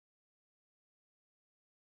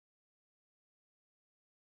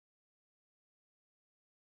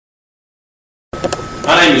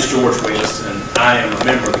My name is George Wheeless, and I am a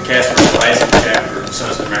member of the Casimir Pulaski Chapter of the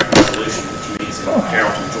Sons of the American Revolution, which meets in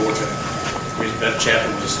Carrollton, Georgia. That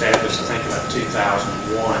chapter was established, I think, about 2001.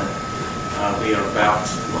 We are about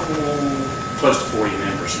close to 40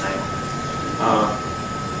 members now.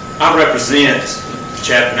 I represent the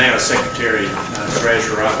chapter now as Secretary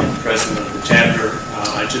Treasurer. I've been President of the chapter.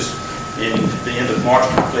 I just, in the end of March,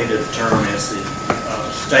 completed the term as the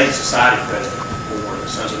State Society President for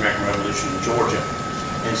the Sons of the American Revolution in Georgia.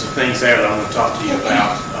 And some things there that I'm going to talk to you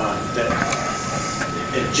about that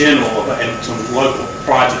in general, and some local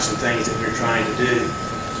projects and things that we're trying to do.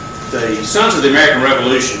 The Sons of the American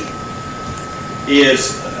Revolution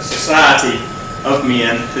is a society of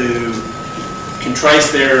men who can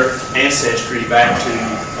trace their ancestry back to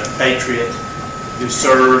a patriot who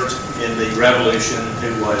served in the Revolution,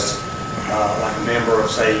 who was like a member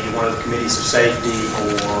of, say, one of the committees of safety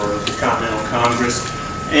or the Continental Congress.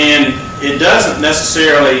 And it doesn't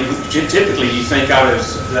necessarily, typically you think of it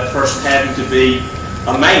as that person having to be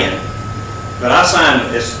a man. But I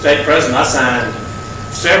signed, as state president, I signed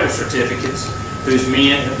several certificates of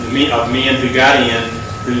men who got in,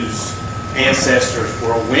 whose ancestors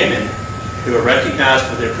were women who are recognized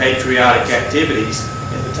for their patriotic activities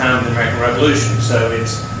at the time of the American Revolution. So it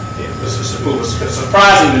was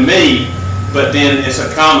surprising to me, but then it's a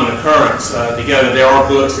common occurrence together. There are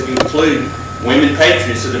books that include women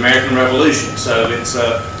patriots of the American Revolution. So it's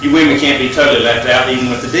you women can't be totally left out,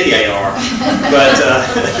 even with the DAR. But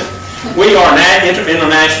we are an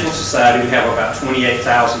international society. We have about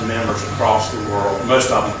 28,000 members across the world,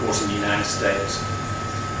 most of them, of course, in the United States.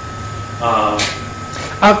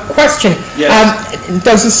 Question. Yes.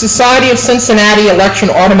 Does the Society of Cincinnati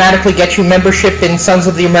election automatically get you membership in Sons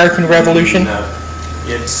of the American Revolution? No.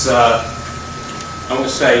 It's, I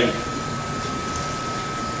would say,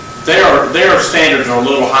 their standards are a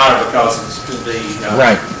little higher because it's the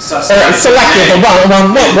right. Selective.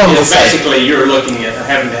 One will say. Basically, you're looking at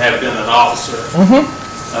having to have been an officer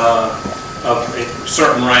of a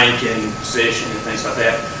certain rank and position and things like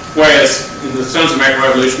that. Whereas in the Sons of the American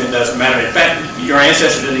Revolution, it doesn't matter. In fact, your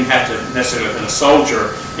ancestor didn't even have to necessarily have been a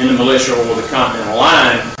soldier in the militia or the Continental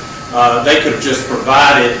Line. They could have just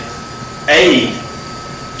provided aid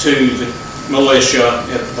to the militia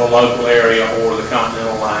in the local area or the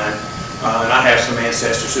Continental Line. And I have some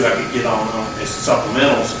ancestors who I could get on as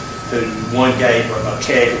supplementals, who one gave a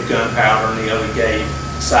keg of gunpowder and the other gave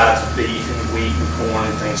sides of beef and wheat and corn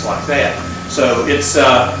and things like that. So it's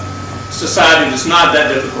society that's not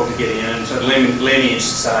that difficult to get in. It's a lineage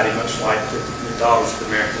society, much like the Daughters of the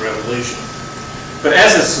American Revolution. But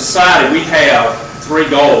as a society, we have three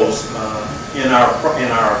goals in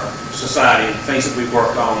our society, things that we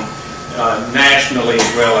work on nationally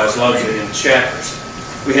as well as locally in the chapters.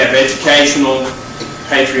 We have educational,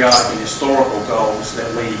 patriotic, and historical goals that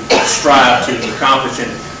we strive to accomplish,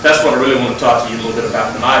 and that's what I really want to talk to you a little bit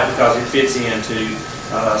about tonight, because it fits into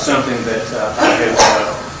something that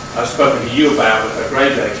I've spoken to you about with a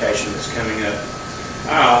grade dedication that's coming up.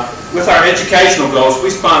 With our educational goals, we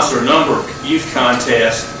sponsor a number of youth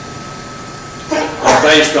contests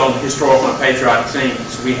based on historical and patriotic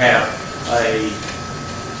themes. We have a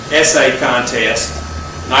essay contest,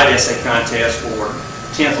 night essay contest for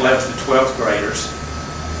 10th, 11th, and 12th graders.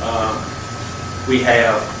 We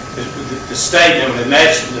have the state, and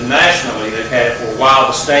nationally, they've had it for a while.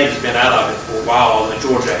 The state has been out of it for a while, although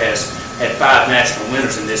Georgia has had 5 national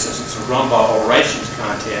winners in this. It's a Rumbaugh Orations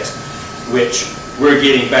contest, which we're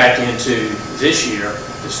getting back into this year.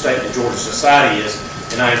 The state of Georgia Society is,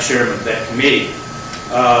 and I am chairman of that committee.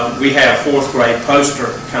 We have a 4th grade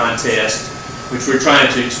poster contest, which we're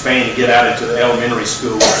trying to expand and get out into the elementary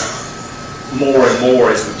schools more and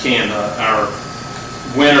more as we can. Our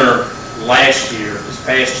winner last year, this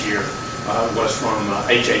past year, was from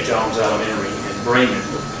H.A. Jones Elementary in Bremen,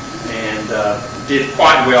 and did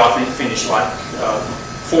quite well. I think finished like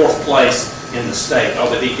 4th place in the state.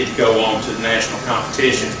 Although he did go on to the national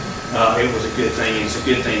competition, it was a good thing. It's a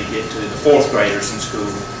good thing to get to the 4th graders in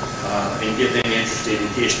school and get them interested in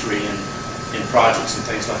history and projects and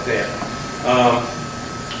things like that.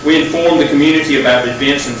 We inform the community about the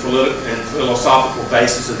events and philosophical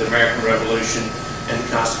basis of the American Revolution and the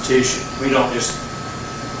Constitution. We don't just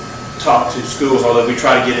talk to schools, although we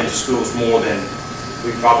try to get into schools more than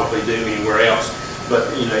we probably do anywhere else.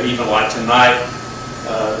 But even like tonight,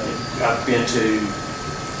 I've been to,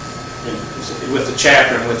 with the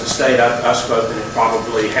chapter and with the state, I've spoken at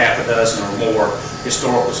probably half a dozen or more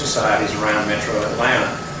historical societies around Metro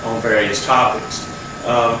Atlanta on various topics.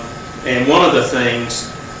 And one of the things,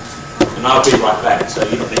 and I'll be right back, so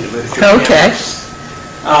you don't need to move your camera. Okay.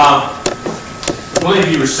 I believe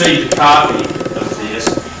you received a copy of this.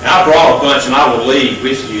 And I brought a bunch, and I will leave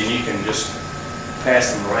with you, and you can just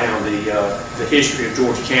pass them around, the history of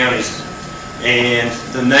Georgia counties and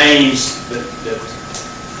the names,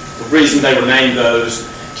 the reason they were named those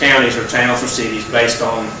counties or towns or cities based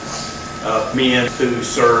on men who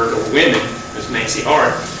served, or women, as Nancy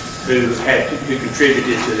Hart, who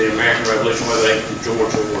contributed to the American Revolution, whether they were from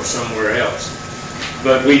Georgia or somewhere else.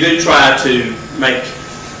 But we do try to make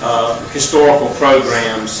historical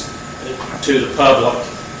programs to the public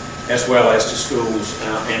as well as to schools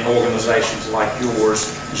and organizations like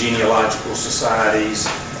yours, genealogical societies,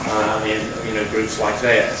 and groups like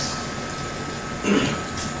that.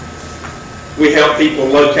 We help people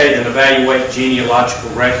locate and evaluate genealogical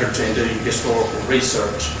records and do historical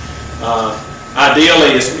research.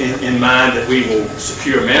 Ideally, it's in mind that we will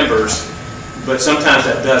secure members, but sometimes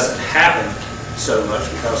that doesn't happen so much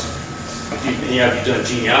because if you've done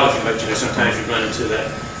genealogy much, sometimes you run into that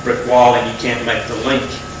brick wall and you can't make the link.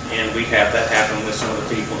 And we have that happen with some of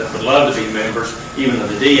the people that would love to be members, even of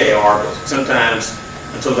the DAR, but sometimes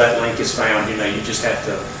until that link is found, you just have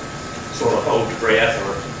to sort of hold your breath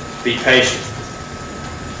or be patient.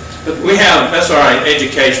 But that's our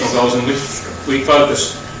educational goals, and we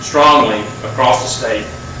focus strongly across the state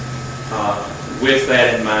with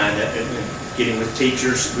that in mind, getting with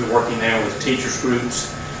teachers. We're working now with teachers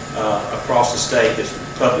groups across the state,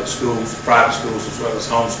 public schools, private schools, as well as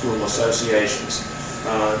homeschool associations,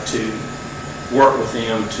 to work with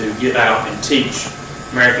them to get out and teach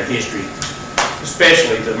American history,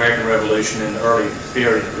 especially the American Revolution and the early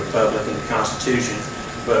period of the Republic and the Constitution.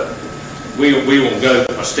 But we will go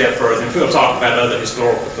a step further, and we'll talk about other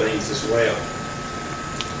historical things as well.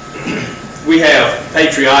 We have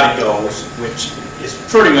patriotic goals, which is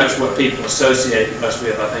pretty much what people associate us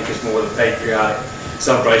with. I think is more the patriotic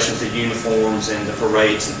celebrations, the uniforms and the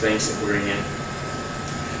parades and things that we're in.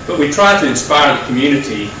 But we try to inspire the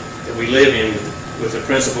community that we live in with the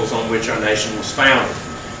principles on which our nation was founded.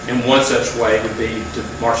 And one such way would be to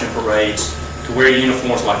march in parades, to wear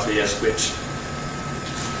uniforms like this, which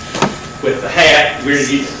with the hat,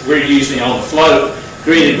 we're usually on the float,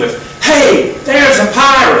 greeted with, "Hey, there's a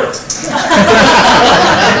pirate!"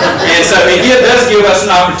 And so it does give us an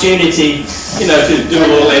opportunity, to do a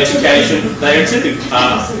little education there too,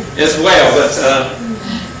 as well. But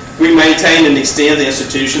we maintain and extend the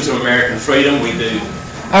institutions of American freedom. We do.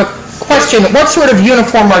 Question, what sort of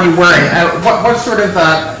uniform are you wearing? What sort of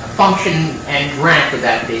function and rank would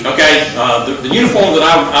that be? Okay, the uniform that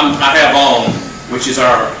I have on, which is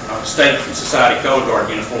our State Society Color Guard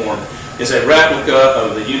uniform, is a replica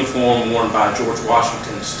of the uniform worn by George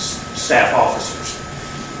Washington's staff officers.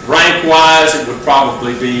 Rank-wise, it would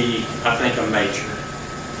probably be, I think, a major.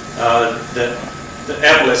 The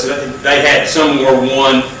epaulets, they had, some wore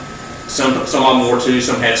one, some of them wore two,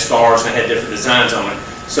 some had stars, and they had different designs on it.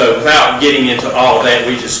 So without getting into all of that,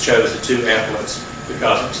 we just chose the two epaulets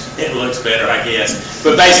because it looks better, I guess.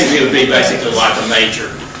 But basically, it would be basically like a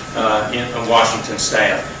major in a Washington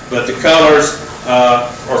staff. But the colors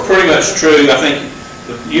are pretty much true. I think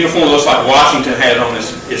the uniform looks like Washington had on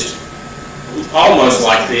is almost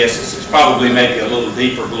like this. It's probably maybe a little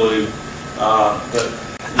deeper blue, but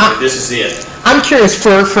this is it. I'm curious,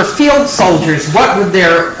 for field soldiers, what would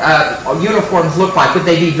their uniforms look like? Would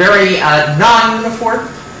they be very non-uniform?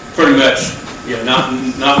 Pretty much, yeah,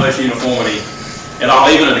 not much uniformity at all.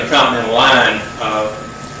 Even in the Continental line,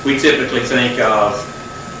 we typically think of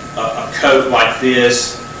a coat like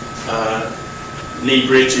this, knee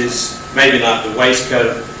breeches, maybe not the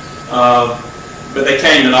waistcoat, but they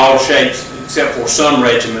came in all shapes except for some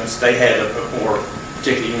regiments. They had a more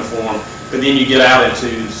particular uniform. But then you get out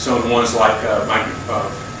into some of the ones like my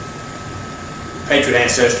patriot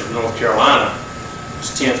ancestor from North Carolina,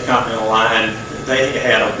 10th Continental Line. They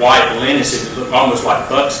had a white linen suit that looked almost like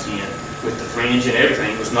buckskin with the fringe and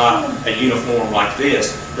everything. It was not a uniform like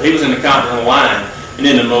this. But he was in the Continental Line. And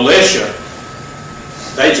in the militia,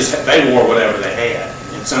 they wore whatever they had.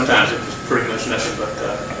 And sometimes it was pretty much nothing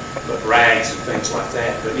but rags and things like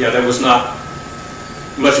that. But yeah, there was not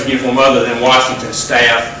much of a uniform other than Washington's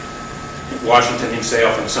staff, Washington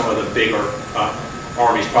himself, and some of the bigger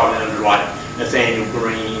armies probably under like Nathaniel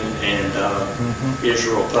Greene and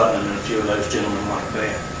Israel Putnam and a few of those gentlemen like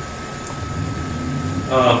that.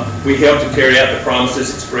 We help to carry out the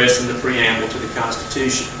promises expressed in the preamble to the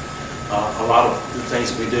Constitution. A lot of the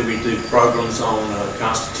things that we do programs on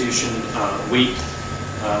Constitution Week,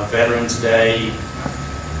 Veterans Day.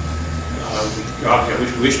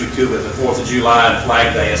 We wish we could with the 4th of July and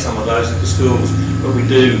Flag Day and some of those at the schools, but we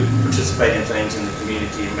do participate in things in the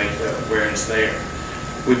community and make awareness there.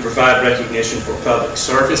 We provide recognition for public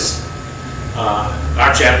service.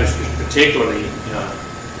 Our chapter is particularly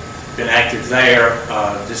been active there.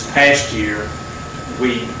 This past year,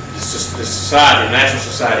 the society, the National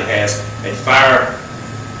Society, has a fire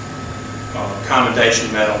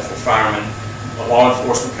commendation medal for firemen, a law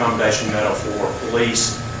enforcement commendation medal for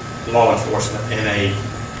police, law enforcement, and a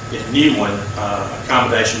new one, a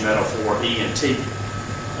commendation medal for EMT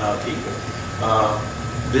people.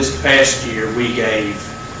 This past year, we gave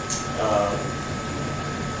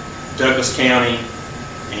Douglas County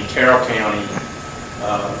and Carroll County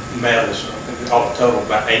medals, I think all total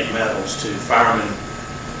about 8 medals to firemen,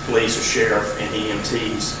 police or sheriff, and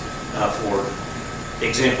EMTs for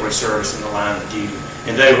exemplary service in the line of duty.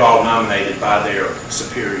 And they were all nominated by their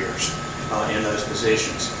superiors in those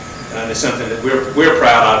positions. And it's something that we're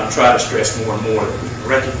proud of and try to stress more and more, that we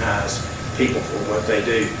recognize people for what they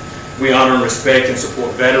do. We honor and respect and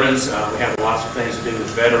support veterans. We have lots of things to do with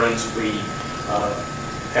veterans. We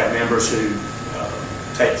have members who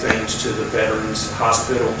take things to the veterans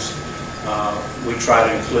hospitals. We try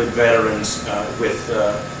to include veterans with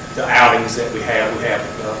the outings that we have. We have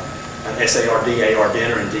an SAR-DAR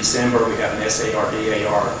dinner in December. We have an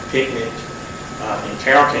SAR-DAR picnic in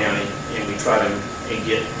Carroll County, and we try to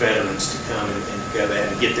get veterans to come and go there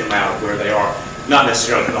and get them out of where they are. Not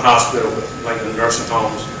necessarily in the hospital, but like in the nursing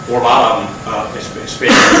homes, or a lot of them, especially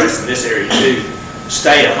in this area too,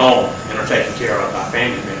 stay at home and are taken care of by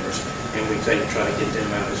family members, and we try to get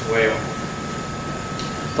them out as well.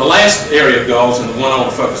 The last area of goals, and the one I want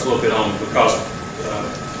to focus a little bit on because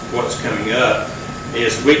of what's coming up,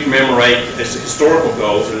 is we commemorate, it's historical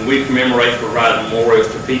goals, and we commemorate and provide memorials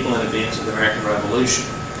to people and events of the American Revolution.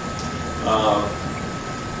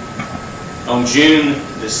 On June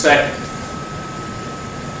the 2nd,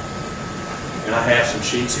 and I have some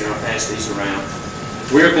sheets here, I'll pass these around,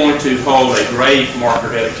 we're going to hold a grave marker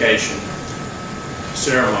dedication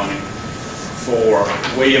ceremony for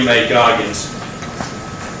William A. Goggins,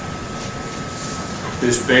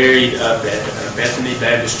 who's buried up at Bethany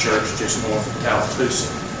Baptist Church just north of Tallapoosa.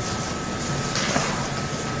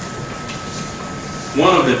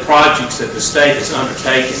 One of the projects that the state has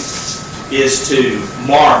undertaken is to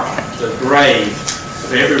mark the grave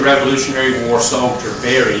of every Revolutionary War soldier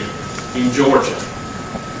buried in Georgia.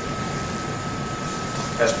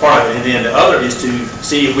 That's part of it. And then the other is to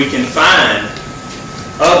see if we can find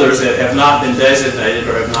others that have not been designated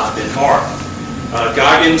or have not been marked.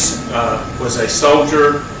 Goggins was a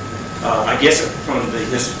soldier, I guess from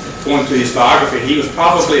going to his biography, he was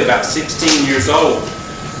probably about 16 years old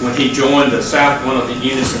when he joined one of the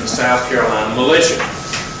units in the South Carolina militia.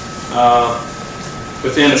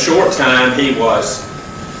 Within a short time, he was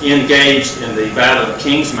engaged in the Battle of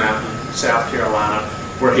Kings Mountain, South Carolina,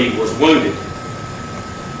 where he was wounded.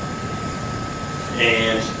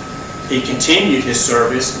 And he continued his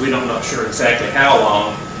service. We don't know sure exactly how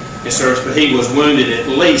long his service, but he was wounded at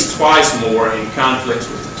least twice more in conflicts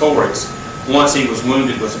with the Tories. Once he was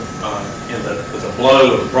wounded with a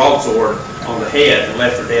blow with a broadsword on the head and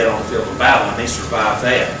left for dead on the field of battle, and he survived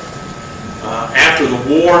that. After the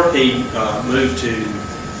war, he moved to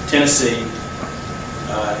Tennessee.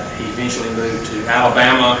 He eventually moved to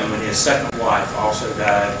Alabama, and when his second wife also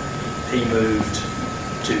died, he moved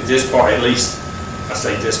to this part, at least I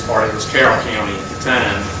say this part, it was Carroll County at the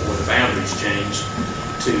time before the boundaries changed,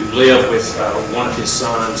 to live with one of his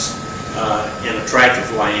sons in a tract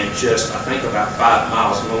of land just, I think, about 5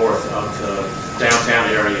 miles north of the downtown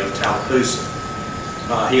area of Tallapoosa.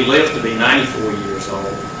 He lived to be 94 years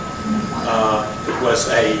old. It was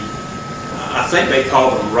I think they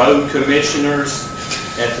called them road commissioners.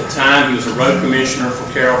 At the time, he was a road commissioner for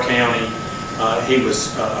Carroll County. He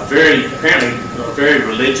was apparently a very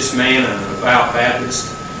religious man and an devout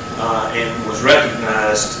Baptist, and was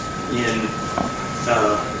recognized in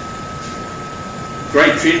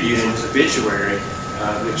great tribute in his obituary,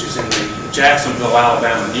 which is in the Jacksonville,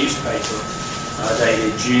 Alabama newspaper,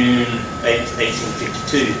 dated June 8,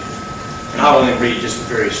 1852. And I'll only read just a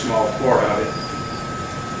very small part of it.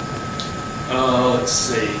 Let's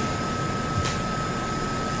see.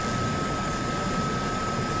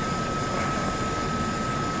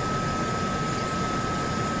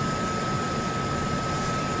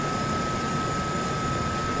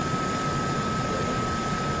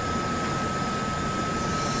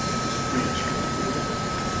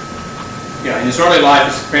 Yeah, in his early life,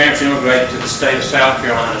 his parents immigrated to the state of South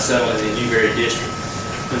Carolina and settled in the Newberry district.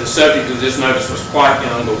 When the subject of this notice was quite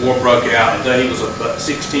young, the war broke out, and though he was but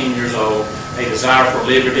 16 years old, a desire for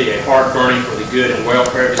liberty, a heart burning for the good and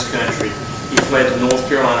welfare of his country, he fled to North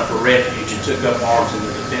Carolina for refuge and took up arms in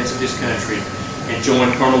the defense of his country and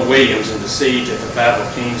joined Colonel Williams in the siege at the Battle of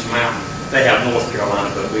Kings Mountain. They have North Carolina,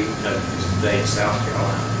 but we know today South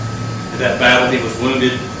Carolina. that battle, he was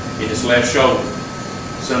wounded in his left shoulder.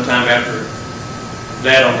 Sometime after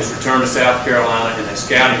that, on his return to South Carolina in a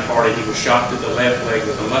scouting party, he was shot through the left leg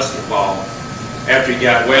with a musket ball. After he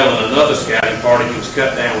got well in another scouting party, he was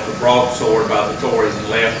cut down with a broadsword by the Tories and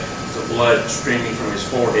left with the blood streaming from his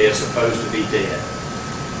forehead, supposed to be dead.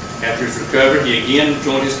 After his recovery, he again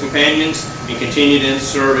joined his companions and continued in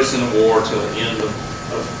service in the war till the end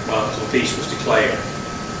till peace was declared.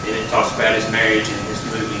 And it talks about his marriage and his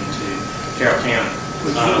moving to Carrollton County.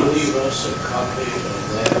 Would you leave us a copy of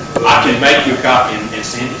that? I can make you a copy and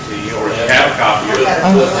send it to you, or if you have a copy of it.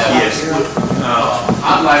 Yes.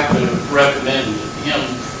 I'd like to recommend him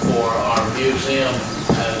for our museum,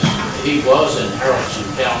 as he was in Haralson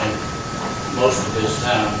County most of his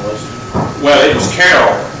time, wasn't he? Well, it was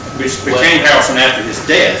Carroll, which became Haralson after his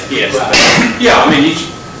death, yes. Right. But, yeah, I mean,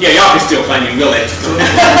 y'all can still claim you will let you go.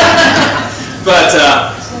 But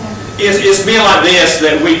it's been like this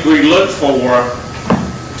that we look for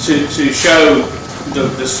to show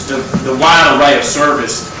the wide array of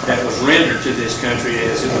service that was rendered to this country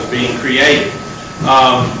as it was being created.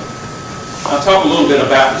 I'll talk a little bit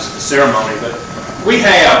about the ceremony, but we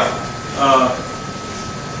have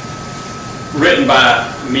written by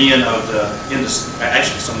men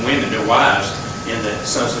actually some women, their wives, in the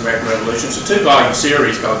Sons of the American Revolution. It's a 2-volume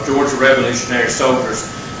series called Georgia Revolutionary Soldiers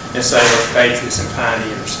and Sailors, Patriots, and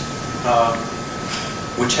Pioneers,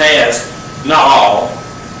 which has, not all,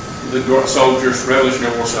 the soldiers,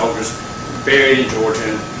 Revolutionary War soldiers, buried in Georgia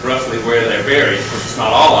and roughly where they're buried, which is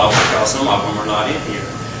not all of them, because some of them are not in here.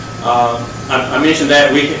 I mentioned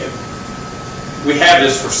that we have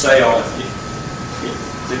this for sale. If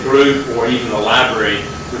the group or even the library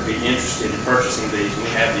would be interested in purchasing these, we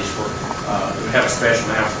have these for, we have a special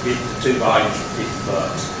now for 2 volumes for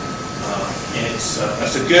 $50. And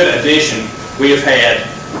it's a good addition. We have had,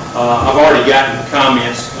 I've already gotten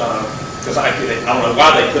comments, because I don't know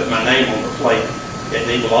why they put my name on the plate at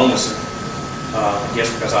Eagle Omisson. I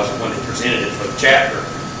guess because I was the one that presented it for the chapter.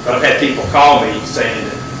 But I've had people call me saying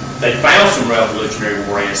that they found some Revolutionary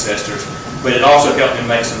War ancestors, but it also helped me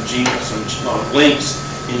make some links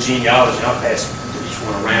in genealogy. I'll pass each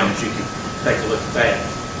one around so you can take a look at that.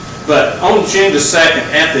 But on June the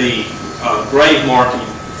 2nd, at the grave marking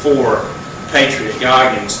for Patriot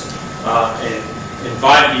Goggins, and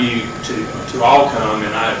invite you to all come,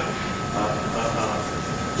 and I've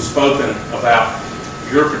spoken about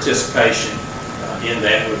your participation in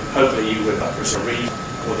that. Hopefully you would read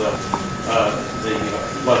with the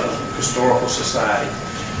local historical society.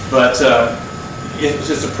 But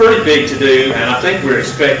it's a pretty big to-do, and I think we're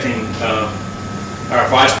expecting our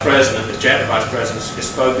vice president, the chapter vice president, has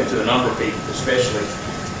spoken to a number of people, especially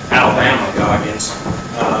Alabama Goggins,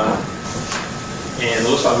 and it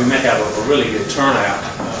looks like we may have a really good turnout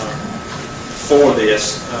for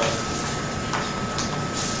this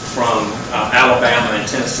from Alabama and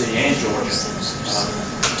Tennessee and Georgia.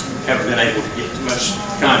 Haven't been able to get much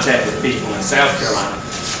contact with people in South Carolina.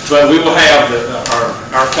 But we will have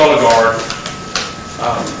our color guard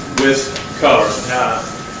with colors.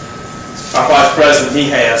 Our vice president, he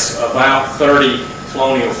has about 30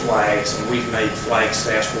 colonial flags, and we've made flag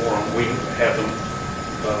staffs for them. We have them,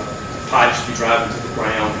 pipes you drive into the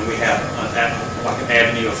ground, and we have like an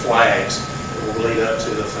avenue of flags that will lead up to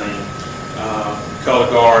the thing. Color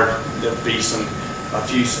guard, there'll be a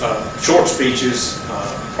few short speeches,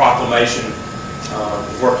 proclamation,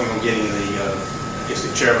 working on getting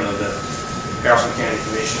the chairman of the Haralson County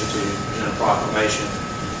Commission to present a proclamation.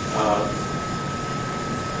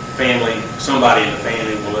 Somebody in the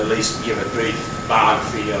family will at least give a brief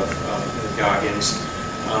biography of Goggins.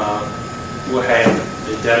 We'll have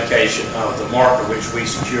the dedication of the marker, which we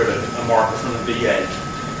secured a marker from the VA.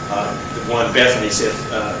 The one Bethany said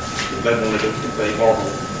they wanted a marble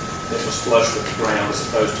that was flush with the ground as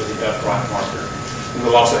opposed to the upright marker. And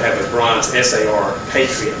we'll also have a bronze SAR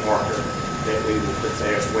Patriot marker that we will put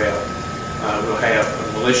there as well. We'll have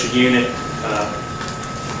a militia unit,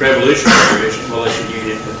 Revolutionary militia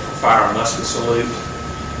unit with fire and musket salute.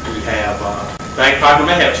 We have bagpiper. We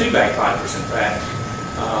may have 2 bagpipers, in fact.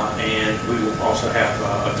 And we will also have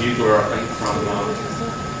a bugler, I think, from,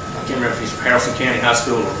 I can't remember if he's from Haralson County High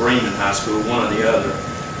School or Bremen High School, one or the other.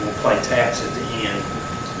 We'll play taps at the end.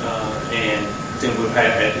 And then we'll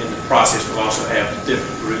have, in the process, we'll also have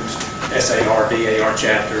different groups, SAR, DAR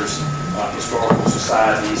chapters, historical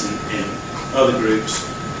societies, and other groups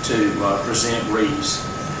to present wreaths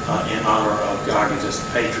in honor of Goggins as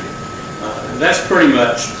a patriot. And that's pretty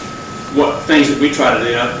much what things that we try to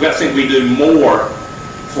do. I think we do more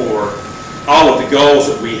for all of the goals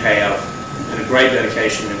that we have, and a great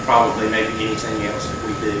dedication, and probably maybe anything else that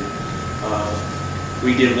we do.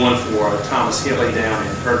 We did one for Thomas Hilly down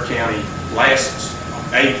in Burt County last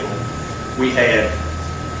April. We had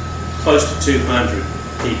close to 200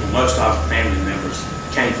 people, most of them family members,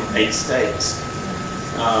 came from 8 states.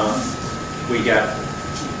 We got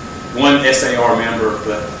one SAR member,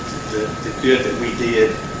 but the good that we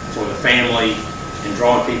did for the family and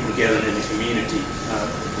drawing people together in the community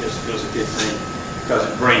was a good thing, because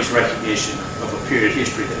it brings recognition of a period of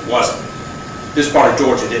history that this part of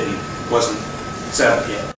Georgia wasn't settled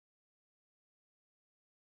yet.